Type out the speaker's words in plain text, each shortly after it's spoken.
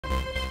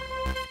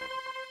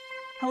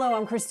Hello,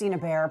 I'm Christina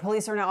Bear.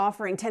 Police are now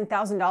offering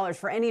 $10,000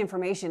 for any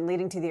information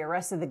leading to the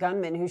arrest of the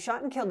gunman who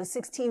shot and killed a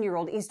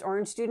 16-year-old East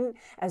Orange student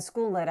as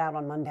school let out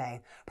on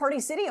Monday. Party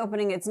City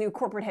opening its new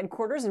corporate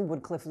headquarters in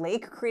Woodcliff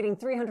Lake, creating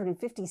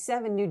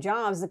 357 new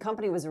jobs. The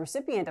company was a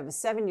recipient of a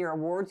 7-year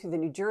award through the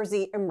New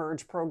Jersey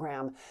Emerge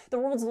program. The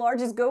world's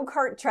largest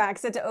go-kart track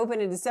set to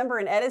open in December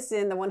in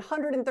Edison. The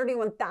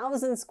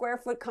 131,000 square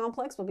foot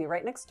complex will be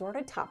right next door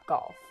to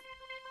Topgolf.